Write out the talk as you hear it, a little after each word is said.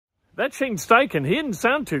That Shane Steichen, he didn't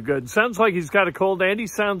sound too good. Sounds like he's got a cold, and he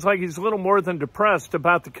sounds like he's a little more than depressed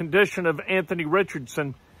about the condition of Anthony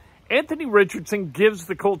Richardson. Anthony Richardson gives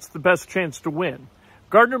the Colts the best chance to win.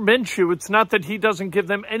 Gardner Minshew, it's not that he doesn't give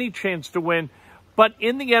them any chance to win, but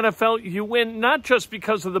in the NFL, you win not just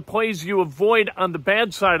because of the plays you avoid on the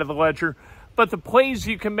bad side of the ledger, but the plays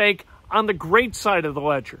you can make on the great side of the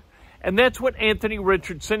ledger. And that's what Anthony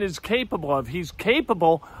Richardson is capable of. He's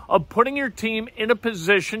capable of putting your team in a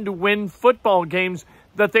position to win football games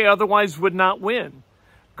that they otherwise would not win.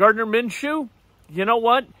 Gardner Minshew, you know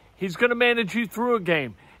what? He's going to manage you through a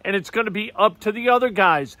game, and it's going to be up to the other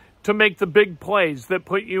guys to make the big plays that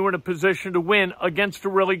put you in a position to win against a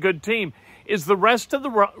really good team. Is the rest of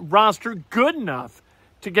the roster good enough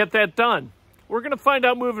to get that done? We're going to find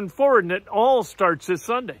out moving forward, and it all starts this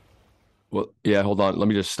Sunday. Well, yeah, hold on. Let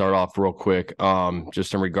me just start off real quick.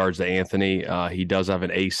 Just in regards to Anthony, he does have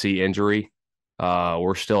an AC injury.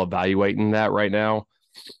 We're still evaluating that right now.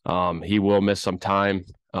 He will miss some time.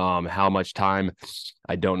 How much time?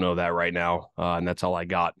 I don't know that right now. And that's all I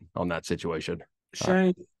got on that situation.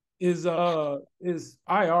 Shane, is IR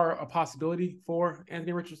a possibility for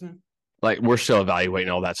Anthony Richardson? Like, we're still evaluating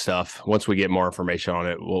all that stuff. Once we get more information on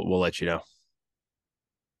it, we'll let you know.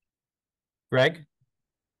 Greg?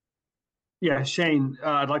 Yeah, Shane,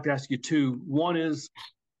 I'd like to ask you two. One is,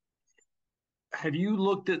 have you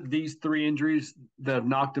looked at these three injuries that have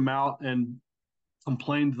knocked him out and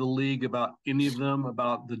complained to the league about any of them,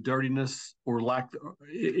 about the dirtiness or lack,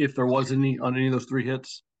 if there was any, on any of those three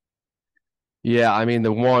hits? Yeah, I mean,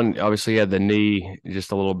 the one, obviously, he had the knee,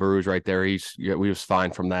 just a little bruise right there. We was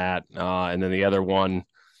fine from that. And then the other one,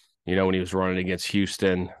 when he was running against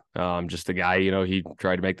Houston, just the guy, he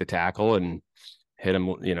tried to make the tackle and hit him,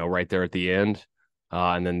 right there at the end.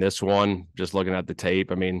 And then this one, just looking at the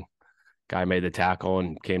tape, I mean, guy made the tackle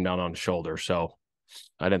and came down on his shoulder. So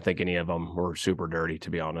I didn't think any of them were super dirty,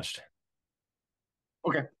 to be honest.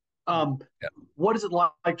 Okay. What is it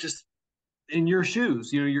like just in your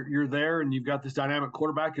shoes? You're there and you've got this dynamic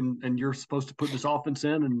quarterback and you're supposed to put this offense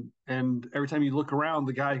in and every time you look around,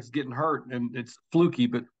 the guy's getting hurt and it's fluky.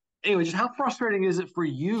 But anyway, just how frustrating is it for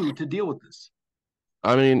you to deal with this?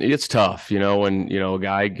 I mean, it's tough, when, a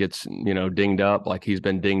guy gets, dinged up like he's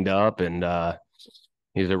been dinged up, and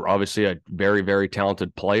he's obviously a very, very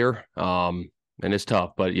talented player. And it's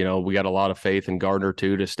tough, but, we got a lot of faith in Gardner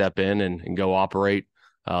too, to step in and go operate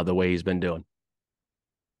the way he's been doing.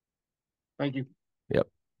 Thank you. Yep.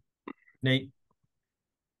 Nate?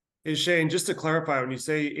 Hey, Shane, just to clarify, when you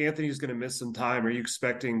say Anthony's going to miss some time, are you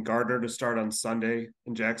expecting Gardner to start on Sunday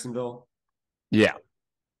in Jacksonville? Yeah.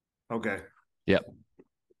 Okay. Yep.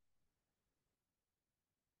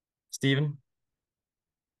 Steven?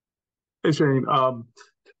 Hey, Shane.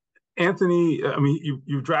 Anthony, I mean,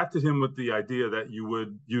 you drafted him with the idea that you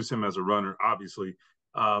would use him as a runner, obviously.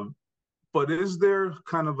 But is there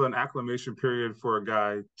kind of an acclimation period for a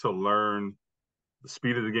guy to learn the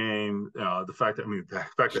speed of the game, the fact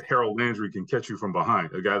that Harold Landry can catch you from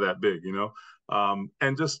behind, a guy that big,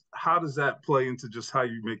 and just how does that play into just how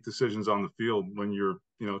you make decisions on the field when you're,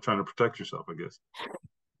 trying to protect yourself, I guess?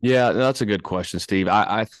 Yeah, that's a good question, Steve.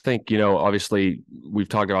 I think, obviously we've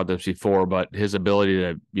talked about this before, but his ability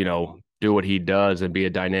to, do what he does and be a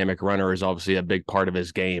dynamic runner is obviously a big part of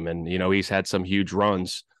his game. And, he's had some huge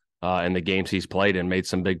runs in the games he's played and made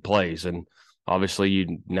some big plays. And obviously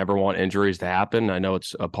you never want injuries to happen. I know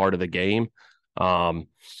it's a part of the game.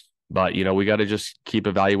 But, we got to just keep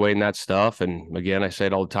evaluating that stuff. And again, I say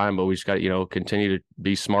it all the time, but we just got to, continue to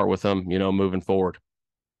be smart with them, moving forward.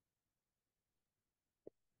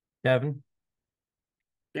 Kevin?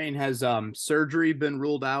 Shane, has surgery been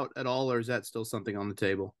ruled out at all, or is that still something on the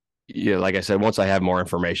table? Yeah, like I said, once I have more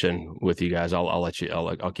information with you guys, I'll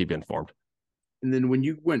keep you informed. And then when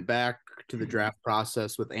you went back to the draft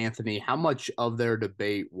process with Anthony, how much of their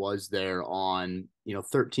debate was there on,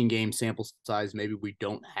 13 game sample size? Maybe we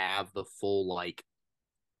don't have the full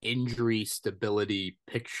injury stability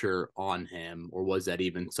picture on him, or was that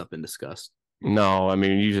even something discussed? No, I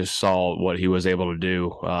mean, you just saw what he was able to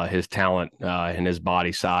do, his talent and his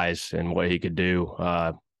body size and what he could do.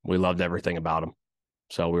 We loved everything about him.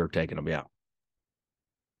 So we were taking him, yeah.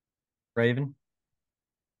 Raven?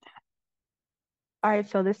 All right,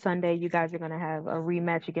 so this Sunday, you guys are going to have a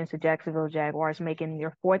rematch against the Jacksonville Jaguars, making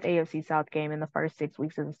your fourth AFC South game in the first 6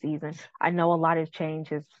 weeks of the season. I know a lot has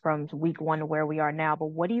changed from week one to where we are now,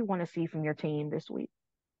 but what do you want to see from your team this week?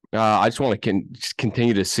 I just want to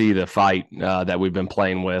continue to see the fight that we've been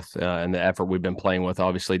playing with and the effort we've been playing with.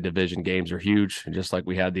 Obviously, division games are huge, just like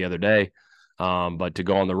we had the other day. But to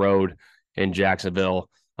go on the road in Jacksonville,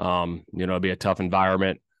 it'll be a tough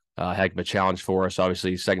environment. a heck of a challenge for us.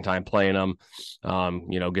 Obviously, second time playing them.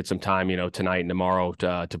 Get some time, tonight and tomorrow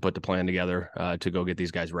to put the plan together to go get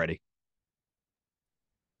these guys ready.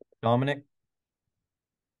 Dominic?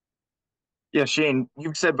 Yeah, Shane,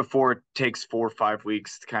 you've said before it takes 4 or 5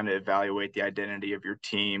 weeks to kind of evaluate the identity of your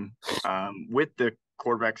team. With the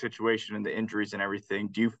quarterback situation and the injuries and everything,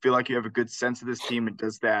 do you feel like you have a good sense of this team, and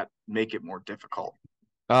does that make it more difficult?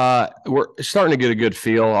 We're starting to get a good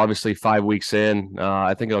feel. Obviously, 5 weeks in,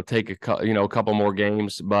 I think it'll take a couple more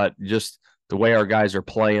games, but just the way our guys are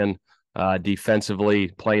playing defensively,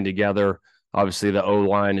 playing together. Obviously, the O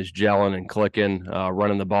line is gelling and clicking,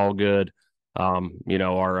 running the ball good.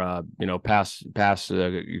 Our pass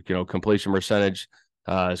completion percentage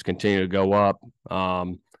has continued to go up.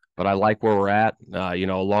 But I like where we're at. A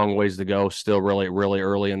long ways to go. Still really, really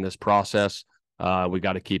early in this process. We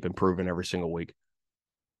got to keep improving every single week.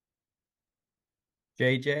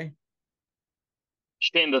 JJ?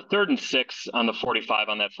 Shane, the 3rd and 6 on the 45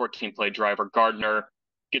 on that 14-play driver, Gardner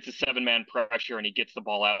gets a 7-man pressure and he gets the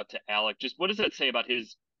ball out to Alec. Just what does that say about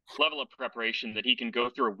his level of preparation that he can go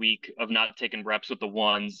through a week of not taking reps with the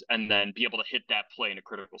ones and then be able to hit that play in a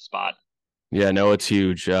critical spot? Yeah, no, it's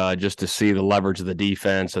huge. Just to see the leverage of the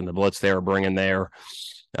defense and the blitz they were bringing there.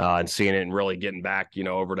 And seeing it and really getting back,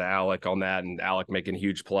 over to Alec on that, and Alec making a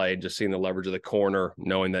huge play, just seeing the leverage of the corner,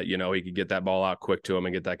 knowing that, he could get that ball out quick to him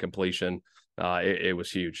and get that completion. It was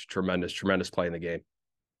huge. Tremendous play in the game.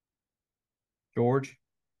 George?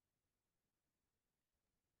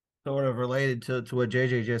 Sort of related to what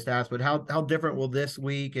JJ just asked, but how different will this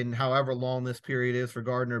week and however long this period is for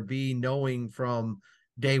Gardner be, knowing from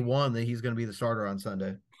day one that he's going to be the starter on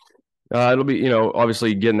Sunday? It'll be,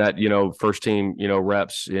 obviously getting that, first team,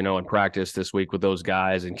 reps, in practice this week with those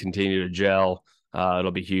guys and continue to gel.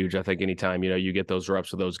 It'll be huge. I think anytime, you get those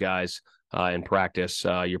reps with those guys in practice,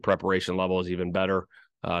 your preparation level is even better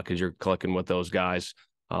because you're clicking with those guys.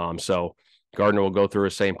 So Gardner will go through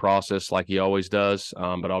the same process like he always does,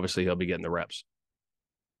 but obviously he'll be getting the reps.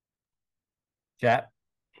 Chat.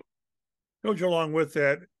 Coach, along with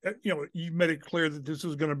that, you made it clear that this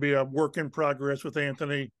is going to be a work in progress with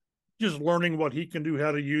Anthony, just learning what he can do,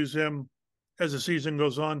 how to use him as the season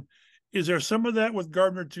goes on. Is there some of that with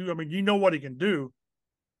Gardner too? I mean, you know what he can do,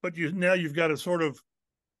 but you've got to sort of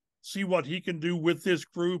see what he can do with this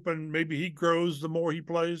group, and maybe he grows the more he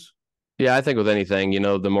plays. Yeah, I think with anything,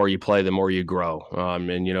 the more you play, the more you grow. And,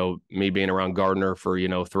 me being around Gardner for,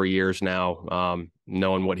 3 years now,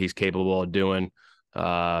 knowing what he's capable of doing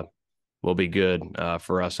will be good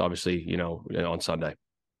for us, obviously, on Sunday.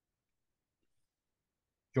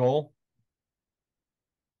 Joel?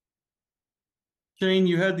 Shane,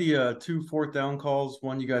 you had the 2 4th-down calls.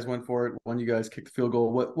 One you guys went for it. One you guys kicked the field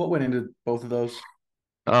goal. What went into both of those?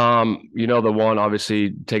 The one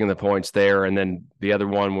obviously taking the points there, and then the other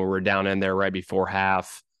one where we're down in there right before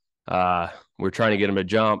half. We're trying to get them to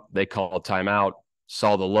jump. They called timeout,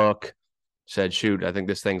 saw the look, said, shoot, I think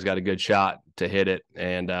this thing's got a good shot to hit it,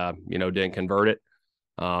 and didn't convert it.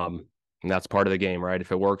 And that's part of the game, right?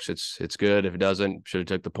 If it works, it's good. If it doesn't, should have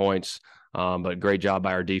took the points. But great job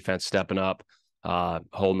by our defense stepping up,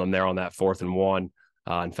 holding them there on that 4th and 1,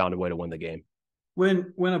 and found a way to win the game.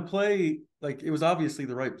 When a play, like, it was obviously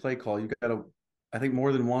the right play call, you got I think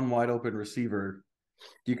more than one wide open receiver.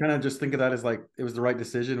 Do you kind of just think of that as like it was the right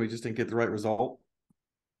decision? We just didn't get the right result?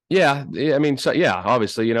 Yeah, I mean, so yeah,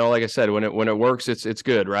 obviously, like I said, when it works, it's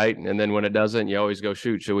good, right? And then when it doesn't, you always go,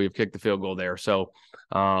 shoot, should we have kicked the field goal there? So,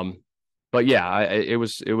 but yeah, it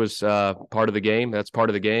was part of the game. That's part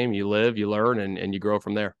of the game. You live, you learn, and you grow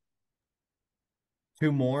from there.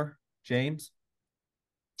 2 more, James.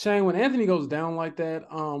 Shane, when Anthony goes down like that,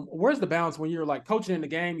 where's the balance when you're like coaching in the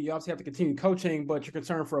game? You obviously have to continue coaching, but you're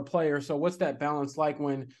concerned for a player. So what's that balance like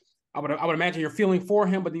when I would imagine you're feeling for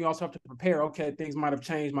him, but then you also have to prepare. Okay, things might have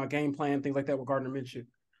changed, my game plan, things like that with Gardner Minshew.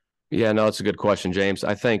 Yeah, no, it's a good question, James.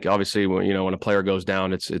 I think obviously when a player goes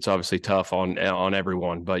down, it's obviously tough on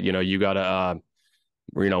everyone, but you got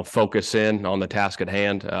to focus in on the task at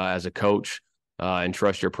hand as a coach and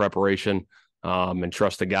trust your preparation and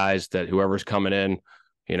trust the guys that whoever's coming in,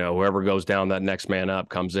 whoever goes down, that next man up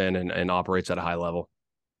comes in and operates at a high level.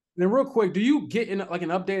 And then real quick, do you get in like an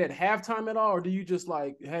update at halftime at all, or do you just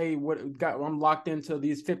like, hey, I'm locked into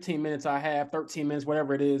these 15 minutes I have, 13 minutes,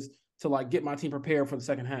 whatever it is, to like get my team prepared for the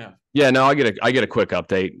second half? Yeah, no, I get a quick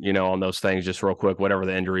update, on those things, just real quick, whatever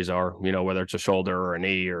the injuries are, whether it's a shoulder or a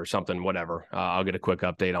knee or something, whatever. I'll get a quick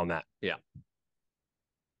update on that. Yeah.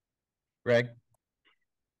 Greg?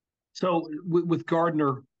 So with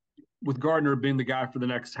Gardner being the guy for the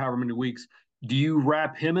next however many weeks, do you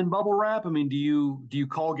wrap him in bubble wrap? I mean, do you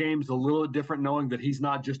call games a little bit different, knowing that he's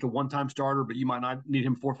not just a one-time starter, but you might not need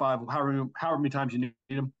him 4 or 5, however many times you need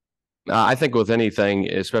him? I think with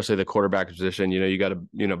anything, especially the quarterback position, you got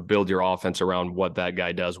to, build your offense around what that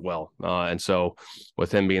guy does well. And so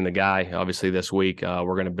with him being the guy, obviously this week,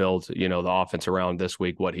 we're going to build, the offense around this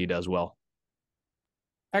week, what he does well.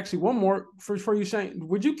 Actually, one more for you, Shane.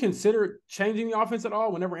 Would you consider changing the offense at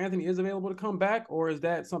all whenever Anthony is available to come back, or is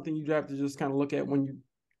that something you have to just kind of look at when you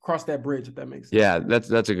cross that bridge, if that makes sense? Yeah,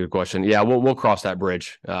 that's a good question. Yeah, we'll cross that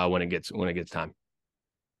bridge when it gets time.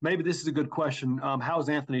 Maybe this is a good question. How is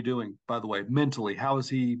Anthony doing, by the way, mentally? How is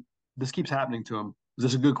he? This keeps happening to him. Is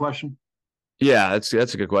this a good question? Yeah, that's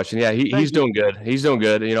a good question. Yeah, he's doing good. He's doing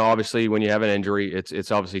good. Obviously, when you have an injury, it's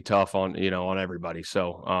obviously tough on on everybody.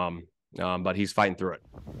 So, but he's fighting through it.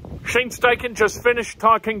 Shane Steichen just finished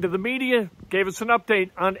talking to the media, gave us an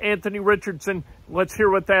update on Anthony Richardson. Let's hear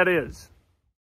what that is.